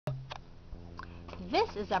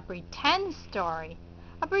this is a pretend story.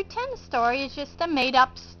 A pretend story is just a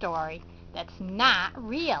made-up story that's not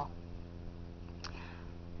real.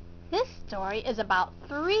 This story is about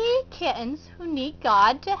 3 kittens who need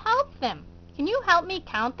God to help them. Can you help me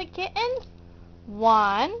count the kittens?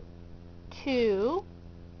 1, 2,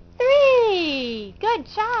 3. Good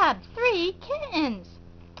job, 3 kittens.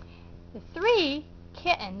 The 3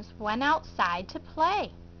 kittens went outside to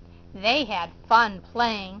play. They had fun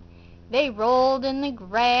playing. They rolled in the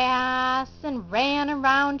grass and ran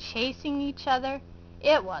around chasing each other.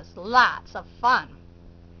 It was lots of fun.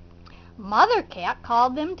 Mother Cat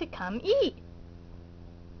called them to come eat.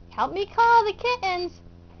 Help me call the kittens.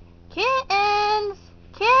 Kittens!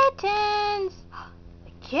 Kittens!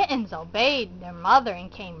 The kittens obeyed their mother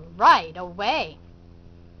and came right away.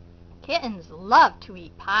 Kittens love to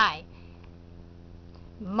eat pie.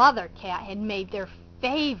 Mother Cat had made their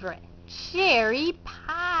favorite cherry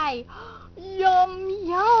pie. Yum,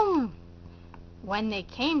 yum! When they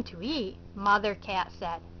came to eat, Mother Cat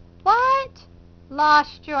said, "What?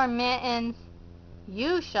 Lost your mittens?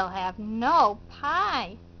 You shall have no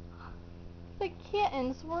pie." The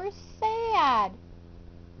kittens were sad.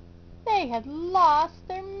 They had lost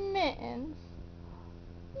their mittens.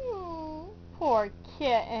 Poor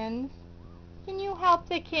kittens. Can you help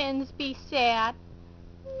the kittens be sad?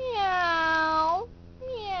 Meow,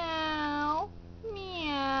 meow,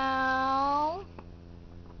 meow.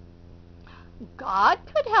 God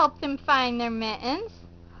could help them find their mittens.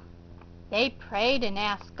 They prayed and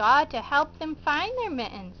asked God to help them find their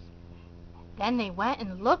mittens. Then they went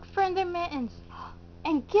and looked for their mittens.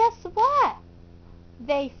 And guess what?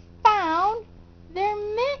 They found their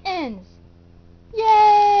mittens.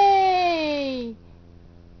 Yay!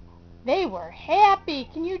 They were happy.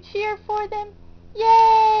 Can you cheer for them?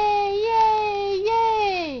 Yay! Yay!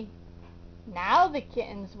 Yay! Now the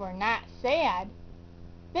kittens were not sad.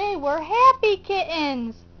 They were happy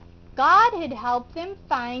kittens. God had helped them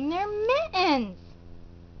find their mittens.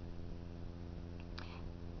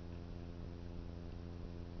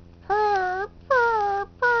 Purr, purr,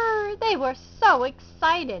 purr. They were so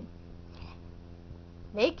excited.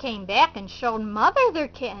 They came back and showed Mother their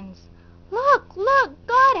kittens. Look, look,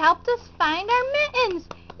 God helped us find our mittens.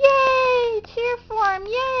 Yay! Cheer for them,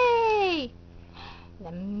 yay!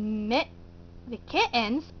 The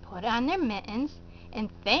kittens put on their mittens and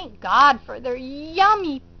thanked God for their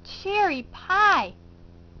yummy cherry pie.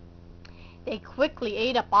 They quickly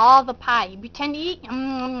ate up all the pie. You pretend to eat.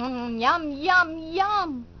 Yum, yum, yum,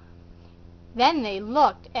 yum. Then they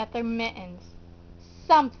looked at their mittens.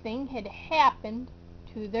 Something had happened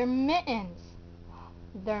to their mittens.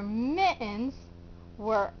 Their mittens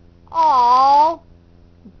were all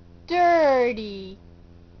dirty.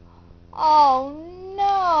 Oh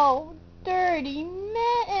no, dirty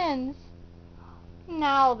mittens.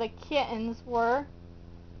 Now the kittens were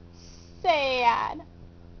sad.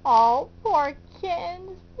 Oh, poor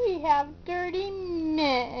kittens, we have dirty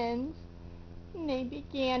mittens. And they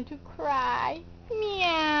began to cry.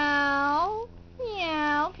 Meow,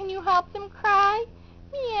 meow. Can you help them cry?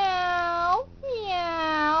 Meow,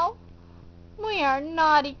 meow. We are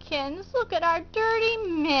naughty kittens. Look at our dirty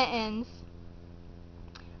mittens.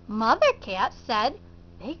 Mother Cat said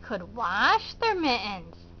they could wash their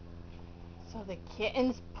mittens. So the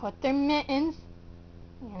kittens put their mittens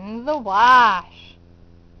in the wash.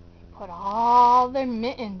 They put all their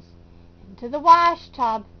mittens into the wash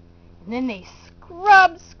tub. And then they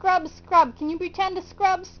scrub, scrub, scrub. Can you pretend to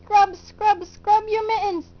scrub, scrub, scrub, scrub your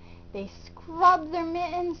mittens? They scrubbed their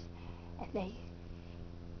mittens. And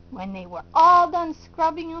when they were all done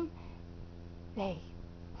scrubbing them, they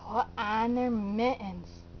put on their mittens.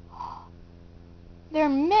 Their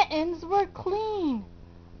mittens were clean.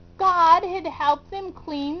 God had helped them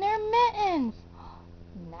clean their mittens.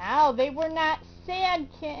 Now they were not sad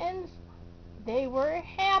kittens. They were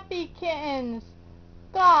happy kittens.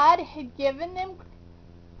 God had given them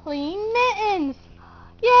clean mittens.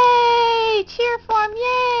 Yay! Cheer for them.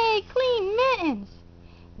 Yay! Clean mittens.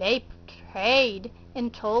 They prayed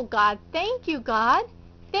and told God, "Thank you, God.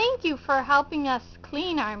 Thank you for helping us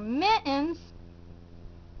clean our mittens."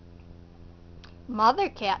 Mother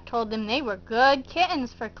Cat told them they were good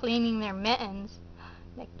kittens for cleaning their mittens.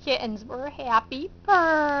 The kittens were happy.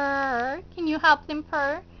 Purr. Can you help them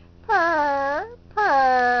purr? Purr,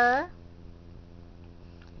 purr.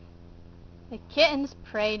 The kittens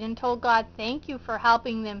prayed and told God, "Thank you for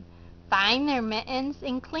helping them find their mittens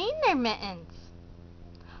and clean their mittens."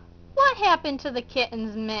 What happened to the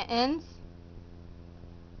kittens' mittens?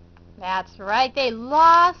 That's right, they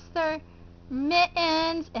lost their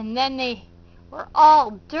mittens and then they were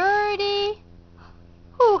all dirty.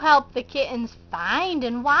 Who helped the kittens find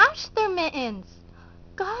and wash their mittens?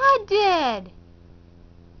 God did.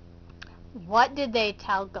 What did they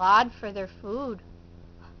tell God for their food?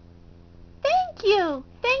 Thank you.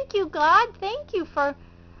 Thank you, God. Thank you for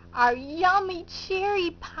our yummy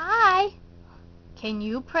cherry pie. Can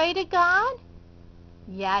you pray to God?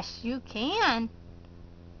 Yes, you can.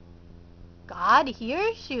 God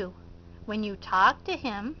hears you when you talk to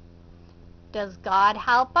Him. Does God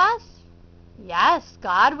help us? Yes,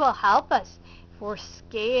 God will help us if we're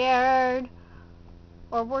scared,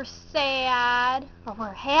 or we're sad, or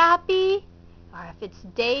we're happy, or if it's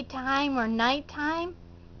daytime or nighttime.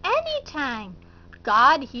 Anytime.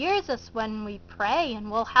 God hears us when we pray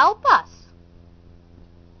and will help us.